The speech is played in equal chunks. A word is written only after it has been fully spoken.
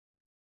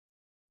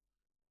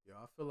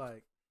I feel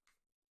like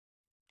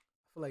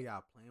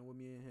y'all playing with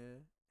me in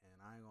here, and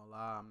I ain't gonna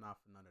lie, I'm not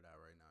for none of that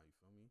right now. You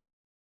feel me?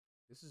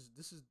 This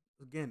is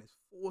again. It's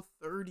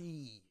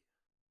 4:30.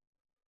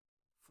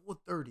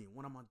 4:30.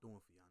 What am I doing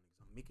for y'all niggas?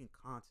 I'm making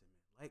content,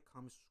 man. Like,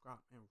 comment,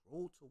 subscribe, and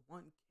roll to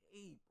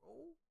 1K,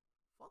 bro.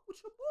 Fuck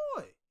with your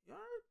boy. You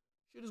heard?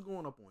 Shit is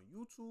going up on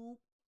YouTube.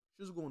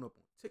 Shit is going up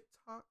on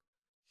TikTok.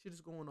 Shit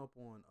is going up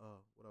on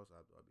what else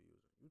I be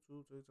using?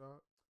 YouTube,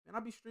 TikTok. And I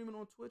be streaming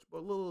on Twitch,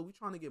 but look, we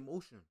trying to get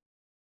motion.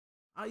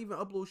 I even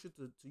upload shit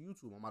to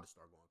YouTube. I'm about to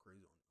start going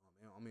crazy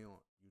on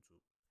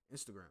YouTube.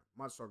 Instagram. I'm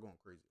about to start going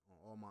crazy on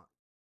all my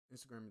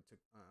Instagram and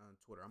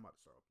Twitter. I'm about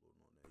to start uploading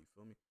on there. You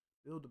feel me?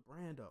 Build the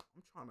brand up.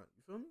 I'm trying to,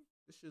 you feel me?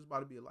 This shit's about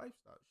to be a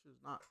lifestyle. This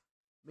shit's not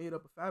made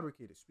up or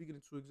fabricated. Speaking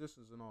into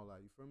existence and all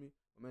that. You feel me?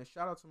 But man,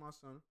 shout out to my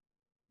son.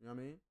 You know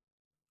what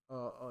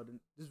I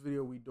mean? This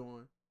video we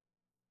doing.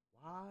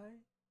 Why?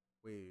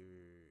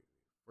 Wait.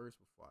 First,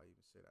 before I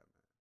even say that,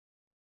 man.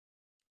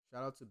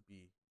 Shout out to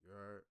B. You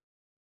heard?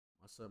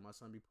 My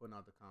son be putting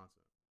out the content.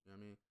 You know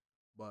what I mean?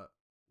 But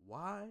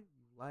why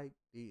you like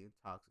dating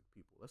toxic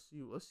people? Let's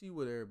see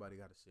what everybody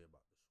got to say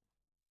about this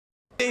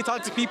one. Dating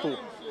toxic people.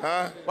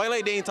 Huh? Why you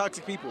like dating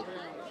toxic people?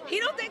 He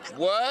don't think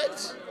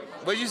what?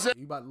 What you say?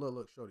 You about to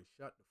look, shorty,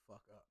 shut the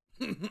fuck up.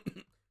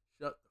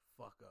 Shut the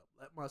fuck up.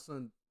 Let my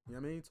son, you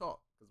know what I mean,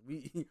 talk. Cause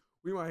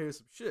we might hear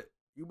some shit.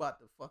 You about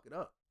to fuck it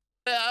up.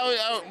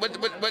 What the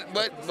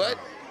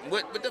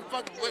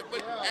fuck? What?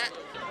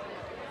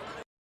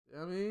 You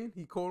know what I mean?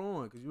 He caught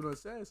on because you done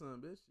said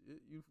something, bitch.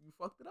 You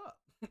fucked it up.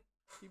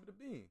 Keep it a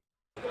bean.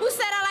 Who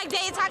said I like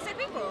dating toxic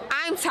people?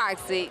 I'm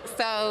toxic,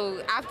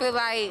 so I feel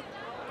like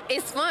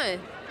it's fun.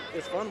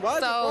 It's fun? Why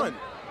is it fun?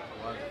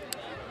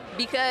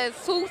 Because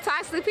two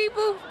toxic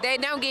people, they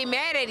don't get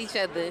mad at each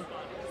other.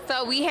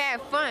 So we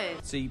have fun.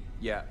 See,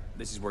 yeah,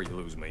 this is where you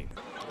lose me.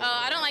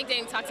 I don't like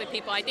dating toxic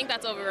people. I think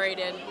that's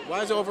overrated.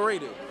 Why is it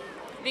overrated?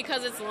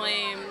 Because it's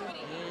lame.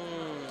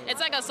 It's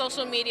like a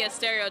social media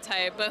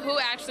stereotype, but who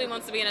actually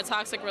wants to be in a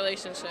toxic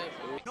relationship?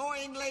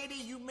 Knowing lady,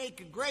 you make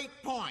a great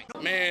point.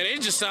 Man,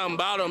 it's just something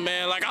about them,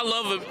 man. Like, I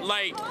love it.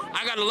 Like,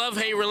 I got a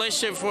love-hate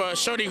relationship for a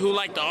shorty who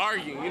like to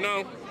argue, you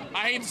know?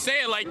 I hate to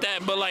say it like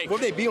that, but like...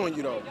 What if they be on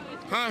you, though?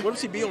 Huh? What if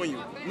she be on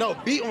you? No,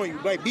 beat on you.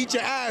 Like, beat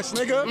your ass,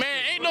 nigga.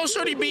 Man, ain't no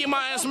shorty beating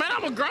my ass, man.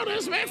 I'm a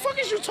grown-ass, man. Fuck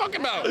is you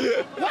talking about?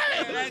 What?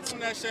 Ask him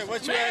that shit.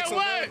 What you Man, asking,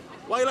 what? man?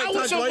 Why you like I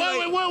wish toxic? a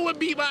boy like... would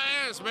beat my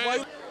ass,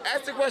 man.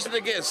 Ask the question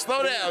again.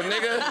 Slow down,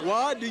 nigga.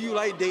 Why do you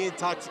like dating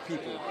toxic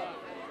people?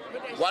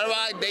 Why do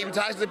I like dating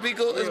toxic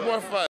people? It's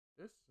more fun.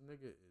 This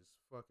nigga is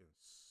fucking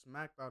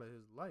smacked out of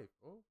his life,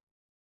 bro.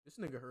 This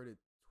nigga heard it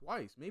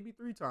twice, maybe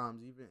 3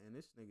 times even, and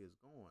this nigga is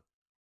gone.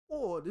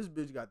 Or this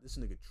bitch got this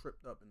nigga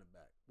tripped up in the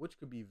back, which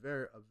could be a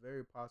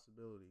very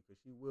possibility, because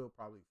she will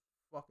probably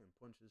fucking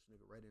punch this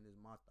nigga right in his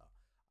mata.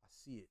 I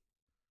see it.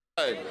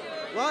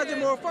 Why is it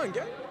more fun,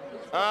 gang?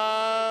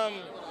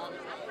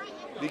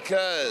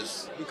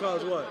 Because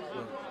what?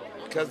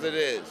 Because it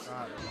is.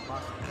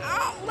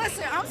 Oh,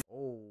 listen, I'm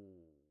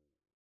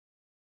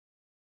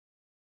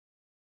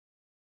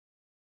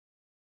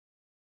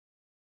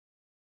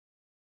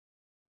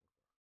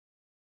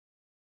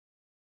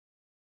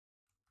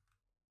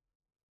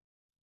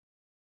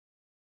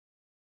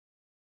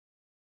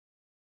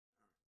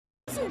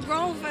too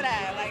grown for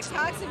that, like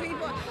toxic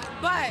people.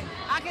 But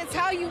I can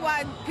tell you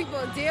why people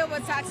deal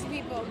with toxic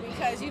people,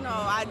 because, you know,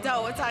 I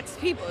dealt with toxic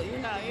people, you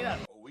know.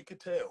 Oh, we could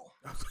tell.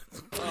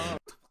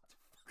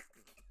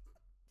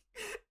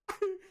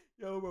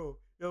 Yo,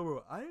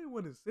 bro, I didn't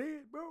want to say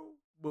it, bro,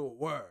 but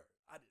word.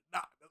 I did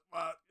not. That's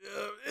why,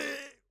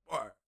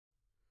 word.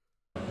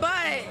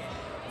 But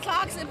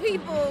toxic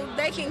people,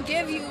 they can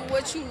give you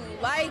what you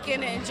like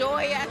and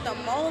enjoy at the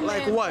moment.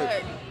 Like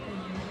what?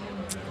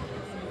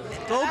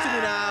 Talk to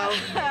me now.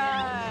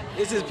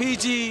 This is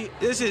PG.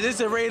 This is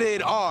a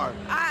rated R.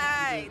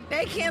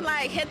 They can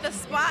like hit the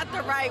spot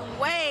the right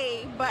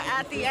way, but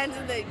at the end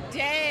of the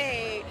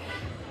day,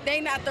 they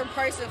not the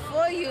person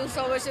for you.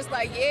 So it's just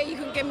like, yeah, you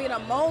can give me the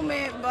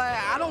moment, but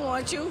I don't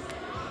want you.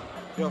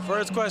 Yo,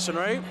 first question,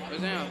 right?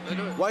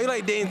 Why you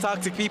like dating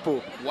toxic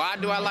people? Why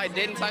do I like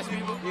dating toxic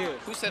people? Yeah.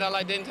 Who said I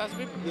like dating toxic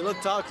people? You look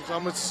toxic, so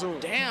I'm gonna assume.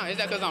 Damn, is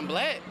that because I'm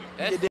black?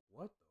 That's What the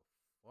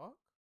fuck?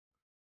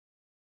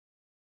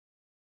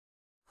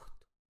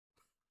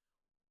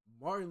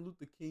 Martin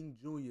Luther King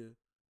Jr.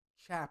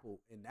 Chapel,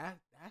 and that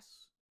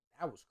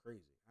was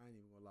crazy. I ain't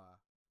even gonna lie.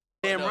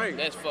 Damn right.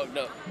 That's fucked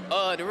up.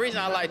 The reason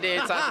I like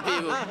dating toxic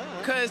people,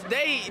 cause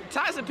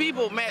toxic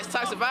people match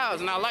toxic vibes,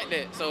 and I like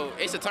that. So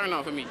it's a turn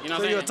on for me. You know what I'm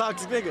saying? So you're a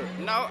toxic nigga?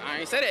 No, I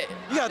ain't say that.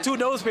 You got 2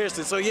 nose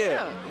piercings, so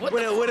yeah. With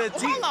a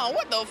teeth. Hold on,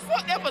 what the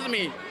fuck that supposed to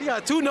mean? You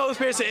got 2 nose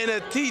piercings and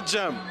a teeth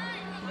jump.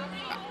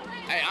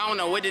 Hey, I don't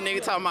know what the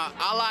nigga talking about.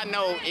 All I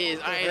know is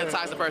I ain't a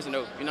toxic person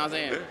though. You know what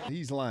I'm saying?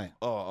 He's lying.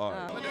 Oh, all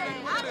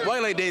right. Why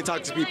you like dating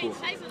toxic people?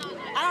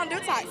 I don't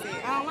do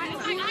toxic. I don't like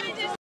toxic. I ain't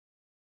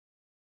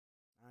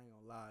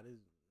gonna lie,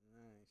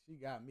 she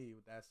got me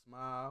with that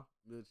smile.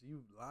 Bitch,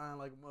 you lying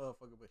like a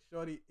motherfucker, but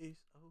shorty, it's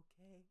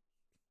okay.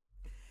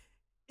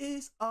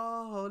 It's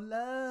all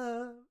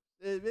love,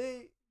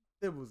 baby.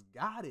 It was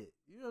got it.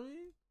 You know what I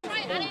mean?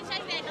 Right, I didn't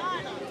check that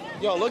car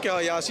though. Yo, look at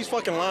her, y'all. She's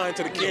fucking lying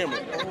to the camera.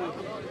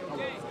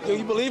 Yo,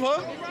 you believe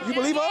her? You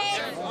believe her?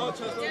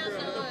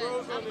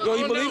 Yo,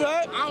 you believe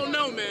that? I don't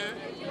know, man.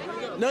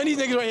 None of these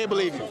niggas right here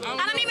believe you.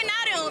 I don't even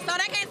know them, so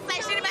they can't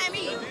say shit about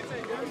me.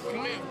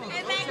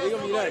 They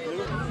gonna be that,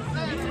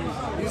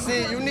 nigga. You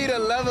see, you need a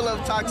level of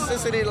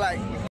toxicity like.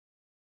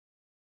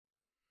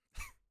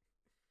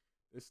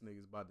 This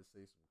nigga's about to say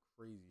some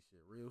crazy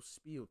shit. Real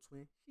spiel,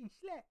 twin. She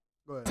slack.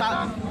 Go ahead.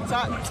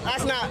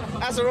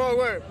 That's the wrong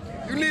word.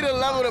 You need a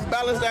level to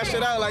balance that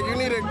shit out. Like, you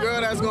need a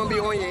girl that's gonna be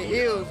on your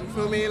heels, you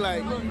feel me?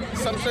 Like,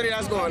 some shit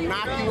that's gonna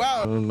knock you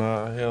out.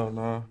 Nah, hell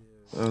nah.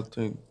 I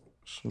think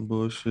some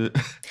bullshit.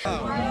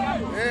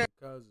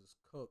 Because it's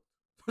cooked.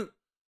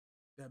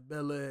 That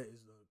Bel Air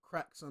is the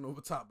crack son over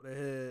top of the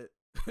head.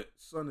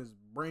 Son is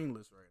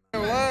brainless right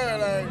now. Word,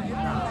 like,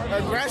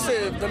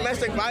 aggressive,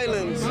 domestic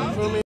violence, you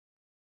feel me?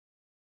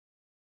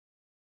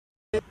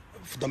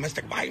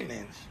 Domestic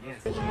violence.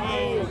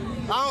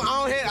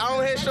 I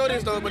don't hit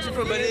shorties though, but you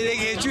feel me? But they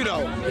hit you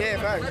though.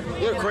 Yeah, facts.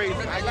 You're crazy.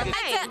 I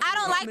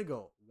don't like. This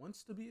nigga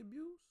wants to be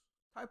abused.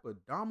 Type of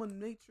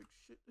dominatrix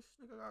shit this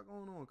nigga got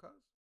going on, cuz.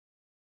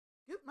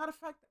 Matter of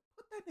fact,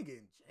 put that nigga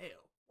in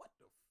jail. What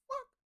the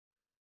fuck?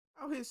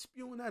 Out here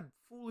spewing that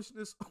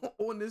foolishness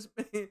on this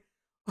man,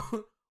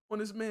 on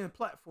this man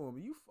platform. Are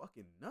you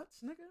fucking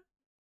nuts, nigga?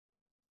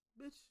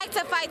 Bitch. I like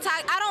to fight.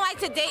 I don't like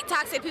to date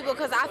toxic people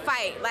because I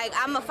fight. Like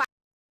I'm a fight.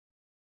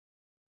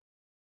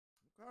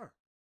 Okay.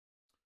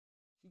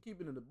 She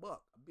keeping it a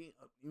buck. You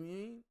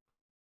mean?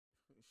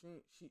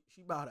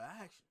 She about to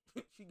action.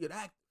 She get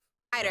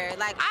active.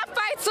 Like I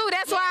fight too.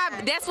 That's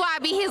why I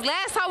be his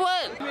last hoe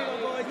up.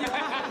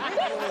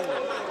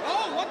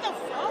 Oh, what the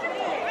fuck?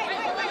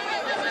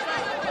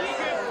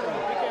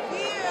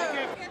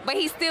 But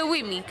he's still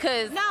with me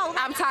cause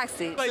I'm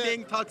toxic. Like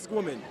dating toxic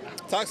women.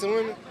 Toxic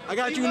women? I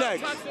got you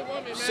next.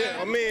 Shit,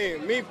 I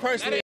mean, me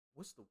personally.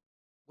 What's the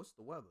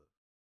weather?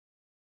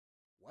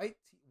 White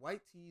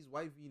tees,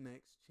 white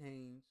V-necks,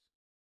 chains,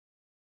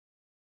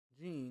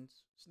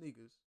 jeans,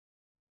 sneakers,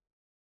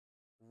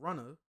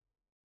 runner,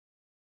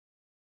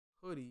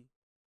 hoodie,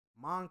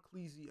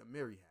 Monclesi, a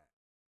Mary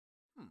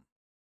hat.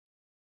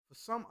 For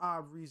some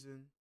odd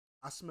reason,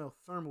 I smell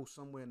thermal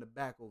somewhere in the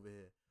back over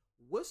here.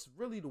 What's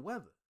really the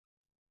weather?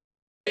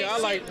 Yeah, I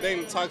like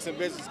dating toxic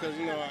bitches because,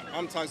 you know,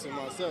 I'm toxic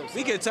myself. So.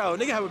 We can tell.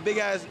 Nigga have a big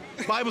ass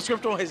Bible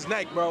script on his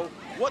neck, bro.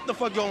 What the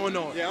fuck going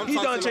on? Yeah, he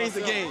done changed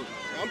the game.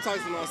 I'm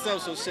toxic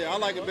myself, so shit. I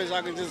like a bitch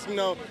I can just, you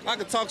know, I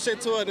can talk shit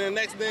to her, then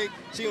the next day,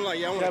 she like,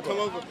 yeah, I want to come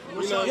over.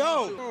 You know?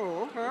 Yo!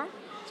 Oh, okay.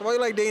 So why you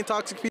like dating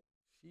toxic people?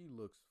 She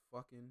looks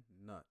fucking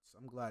nuts.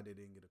 I'm glad they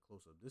didn't get a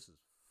close-up. This is as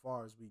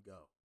far as we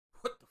go.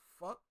 What the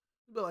fuck?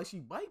 You be like she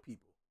bite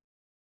people.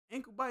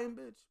 Ankle biting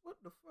bitch. What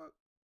the fuck?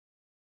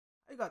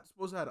 I got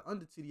supposed to have an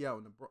under titty out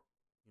in the bro.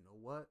 You know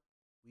what?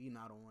 We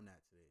not on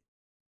that today.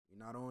 We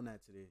not on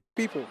that today.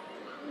 People.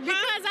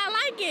 Because I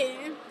like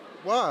it.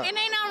 Why? It ain't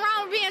nothing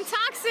wrong with being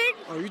toxic.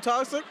 Are you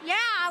toxic? Yeah,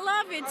 I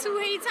love it too. Who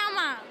you talking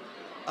about?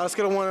 I'll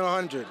scale of 1 to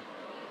 100.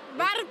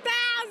 About 1,000.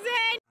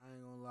 I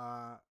ain't gonna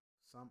lie.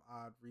 Some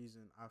odd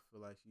reason, I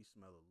feel like she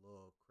smell a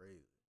little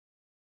crazy.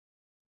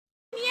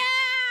 Yeah.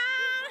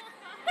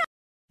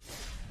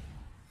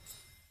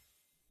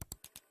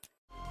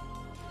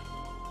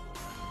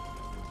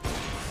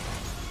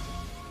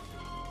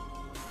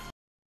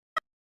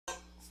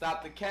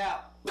 Stop the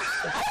cap.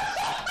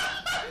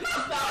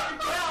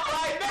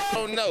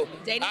 Oh no.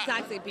 Dating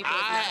toxic people.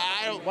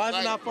 I don't. Why is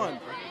it not fun?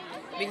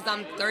 Because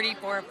I'm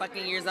 34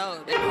 fucking years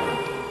old.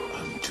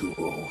 I'm too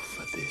old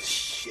for this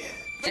shit.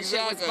 That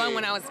shit was fun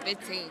when I was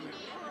 15.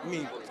 I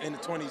mean, in the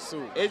 20s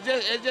too. It's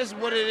just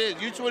what it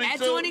is. You 22? At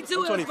 22,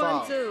 it was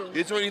fun too.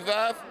 You're 25?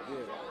 Yeah.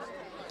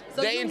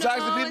 So dating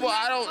toxic people,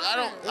 I don't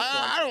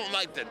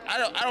like that.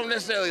 I don't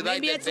necessarily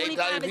like that. Maybe at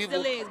 25 it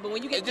still is, but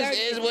when you get 30, it just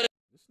is what it is.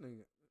 This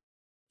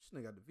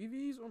nigga got the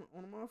VVs on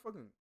the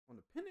motherfucking, on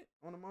the pennant,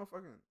 on the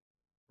motherfucking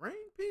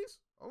ring piece.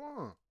 Hold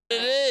on.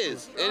 It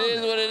is. It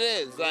is what it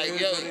is. Like,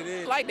 yo.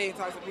 I like dating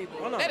toxic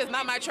people. That is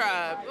not my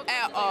tribe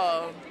at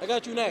all. I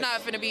got you next. Not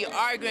finna be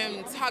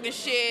arguing, talking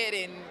shit,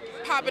 and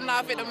popping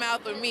off at the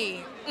mouth with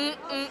me. When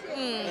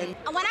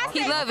I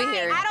say He love it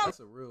here. I don't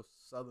That's a real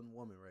Southern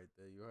woman right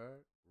there. You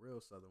heard?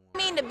 Real Southern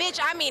woman. mean the bitch.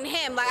 I mean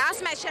him. Like I'll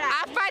smash shit out.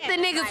 I fight the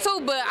niggas like, too,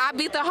 but I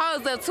beat the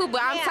hoes up too,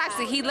 but I'm Yeah.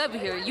 toxic. He love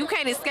it here. You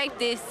can't escape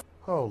this.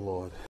 Oh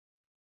Lord. Yeah,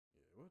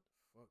 what the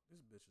fuck?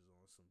 This bitch is on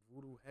some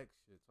voodoo hex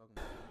shit talking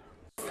about.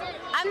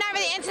 I'm not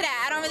really into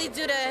that. I don't really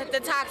do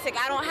the toxic.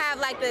 I don't have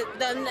like the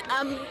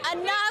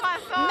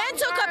enough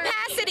mental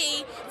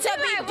capacity to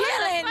be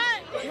dealing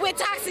with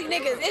toxic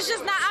niggas. It's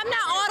just not. I'm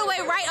not all the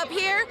way right up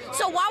here.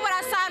 So why would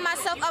I sign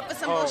myself up for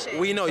some bullshit?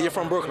 We know you're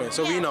from Brooklyn,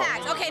 so we know.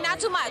 Facts. Okay, not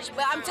too much,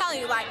 but I'm telling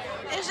you, like,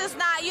 it's just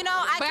not. You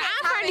know, But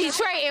I'm from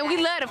Detroit and we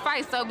love to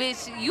fight, so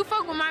bitch, you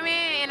fuck with my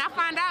man and I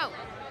find out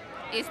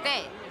it's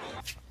that.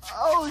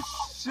 Oh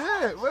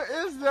shit! What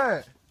is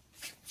that?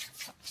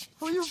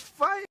 Who you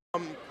fight?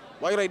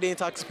 Why you like dating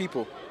toxic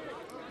people?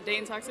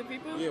 Dating toxic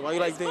people? Yeah, why you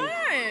like dating? Fun.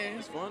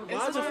 It's fun. It's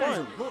Why is it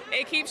fun?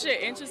 It keeps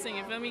shit interesting,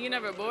 you feel me? You're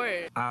never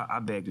bored. I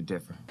beg to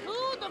differ. Who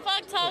the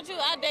fuck told you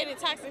I dated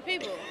toxic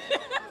people?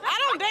 I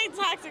don't date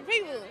toxic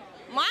people.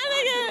 My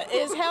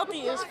nigga is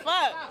healthy as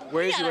fuck.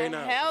 Where is he got right a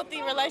now?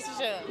 Healthy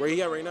relationship. Where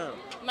he at right now?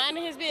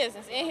 Minding his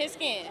business, in his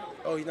skin.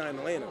 Oh, he's not in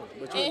Atlanta.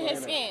 But you're In his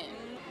Atlanta. skin.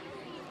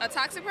 A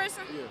toxic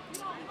person?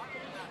 Yeah.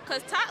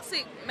 Cause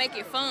toxic make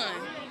it fun.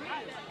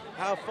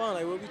 How fun?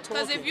 Like, what we talking?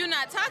 Cause if you're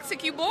not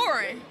toxic, you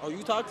boring. Oh,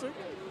 you toxic?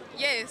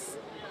 Yes.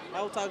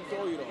 How toxic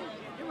are you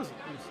though?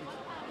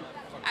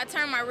 I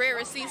turned my red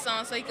receipts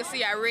on so you could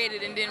see I read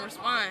it and didn't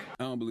respond.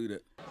 I don't believe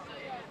that.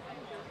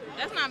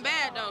 That's not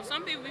bad though.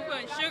 Some people be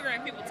putting sugar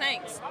in people's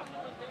tanks.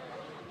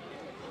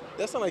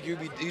 That sound like you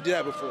did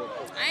that before.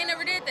 I ain't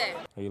never did that.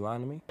 Are you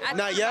lying to me? I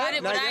Not thought yet? about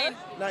it, but Not I yet?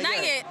 ain't- Not Not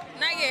yet? yet.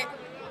 Not yet.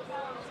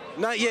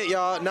 Not yet,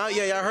 y'all. Not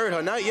yet. Y'all heard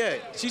her. Not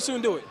yet. She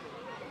soon do it.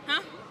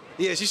 Huh?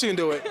 Yeah, she soon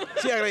do it.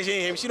 She act like she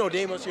ain't hear me. She know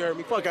damn well she heard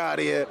me. Fuck out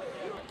of here.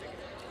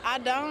 I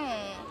don't.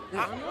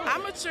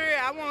 I'm mature.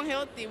 I want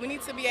healthy. We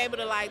need to be able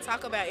to like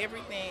talk about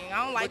everything.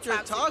 I don't like But you're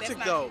toxic. toxic, That's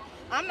not- though.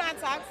 I'm not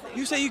toxic.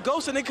 You say you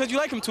ghosting it because you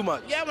like him too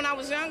much. Yeah, when I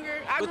was younger,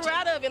 I But grew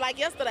out of it like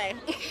yesterday.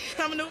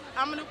 I'm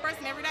a new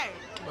person every day.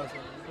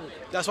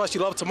 That's why she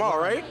loved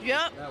tomorrow, right?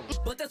 Yep.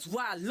 But that's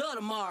why I love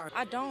tomorrow.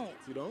 I don't.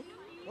 You don't?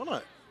 Why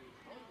not?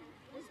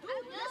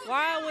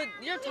 Why would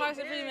you're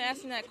toxic for even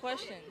asking that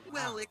question?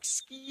 Well,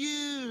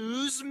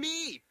 excuse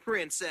me,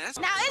 princess.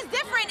 Now it's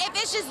different if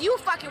it's just you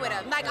fucking with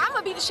him. Like I'm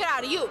gonna beat the shit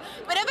out of you.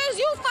 But if it's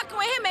you fucking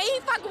with him and he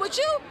fucking with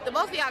you, the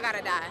both of y'all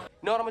gotta die.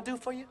 Know what I'm gonna do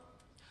for you?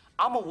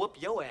 I'm gonna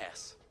whoop your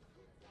ass.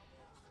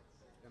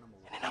 And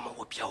then I'm gonna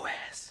whoop your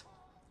ass.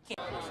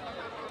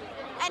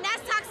 And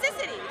that's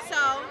toxicity. So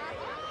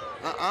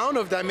I don't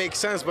know if that makes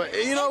sense, but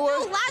you know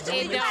what?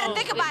 logically, you gotta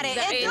think about it.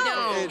 It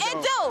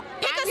do.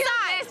 Pick a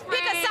side.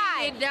 Pick a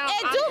side.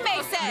 It do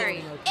make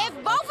sense.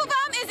 If both of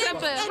them is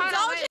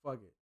indulgent. Fuck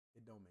it.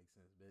 It don't make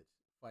sense, bitch.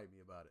 Fight me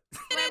about it.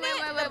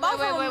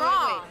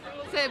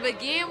 To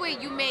begin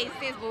with, you made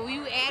sense, but when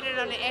you added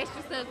on the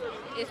extra stuff,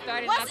 it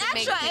started not What's to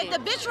make extra? sense.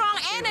 If the bitch wrong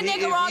and the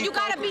nigga wrong, you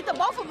gotta beat the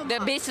both of them. The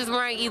bitch is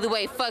wrong either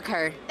way. Fuck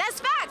her. That's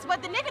facts,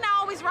 but the nigga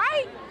not always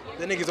right.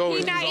 The nigga's always.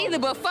 He not either,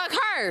 but fuck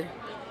her.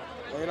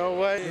 You know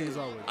what?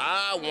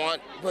 I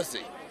want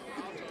pussy.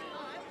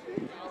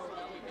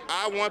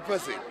 I want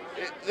pussy.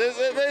 Ladies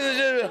and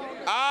gentlemen,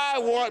 I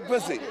want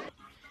pussy.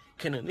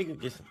 Can a nigga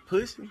get some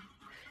pussy?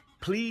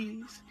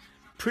 Please?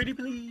 Pretty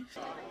please?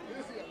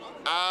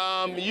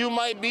 You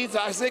might be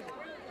toxic.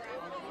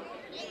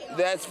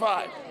 That's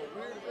fine.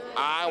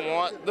 I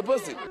want the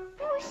pussy.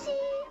 Pussy,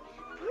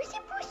 pussy,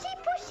 pussy,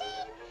 pussy,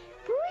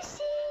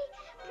 pussy,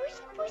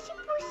 pussy, pussy,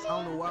 pussy. I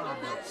don't know why.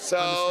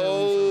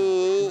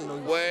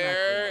 So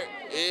where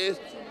is?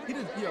 He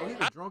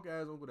the drunk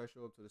ass uncle that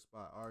showed up to the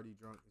spot already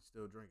drunk and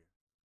still drinking.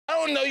 I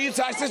don't know you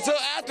toxic till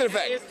after the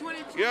fact. You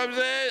know what I'm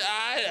saying?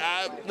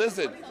 I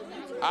listen.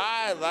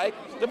 I like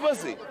the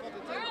pussy.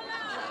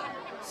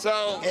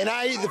 So and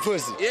I eat the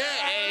pussy. Yeah,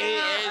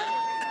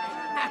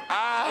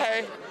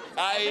 and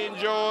I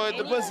enjoy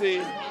the pussy.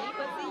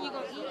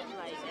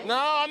 No,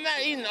 I'm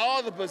not eating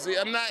all the pussy.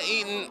 I'm not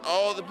eating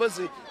all the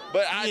pussy,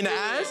 but I eating do. the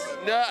ass?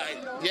 No,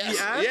 yes,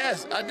 The ass?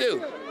 yes, I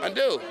do. I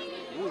do.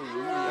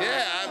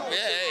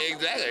 Yeah,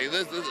 exactly.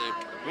 Listen.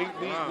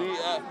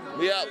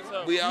 We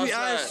outside. You eat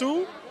ass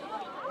too?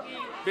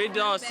 Big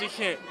dog, she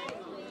can't.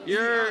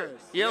 You're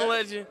young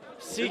legend.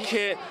 She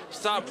can't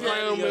stop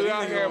playing with me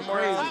out here,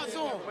 bro.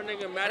 My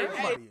nigga mad at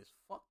Everybody is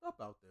fucked up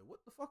out there. What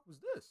the fuck was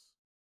this?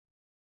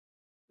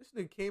 This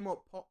nigga came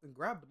up and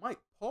grabbed the mic.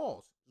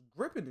 Pause.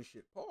 Gripping the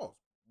shit. Pause.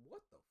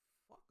 What the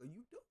fuck are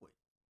you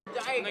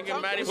doing?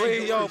 Nigga mad at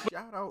Wait, me. yo,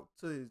 shout out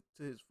to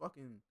his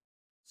fucking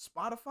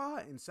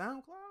Spotify and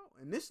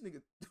SoundCloud, and this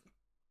nigga.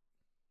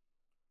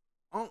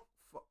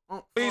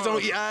 Please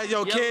don't eat ass,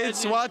 yo,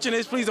 kids watching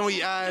this. Please don't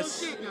eat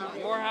ass.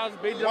 Morehouse,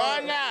 big dog. Why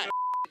not?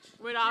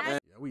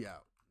 Yeah, we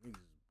out.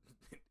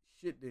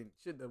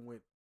 Shit done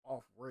went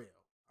off rail.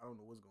 I don't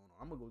know what's going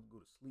on. I'm gonna go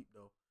to sleep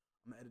though.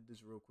 I'm gonna edit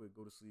this real quick.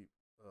 Go to sleep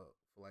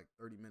for like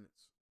 30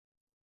 minutes.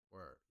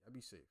 Word. Y'all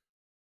be safe.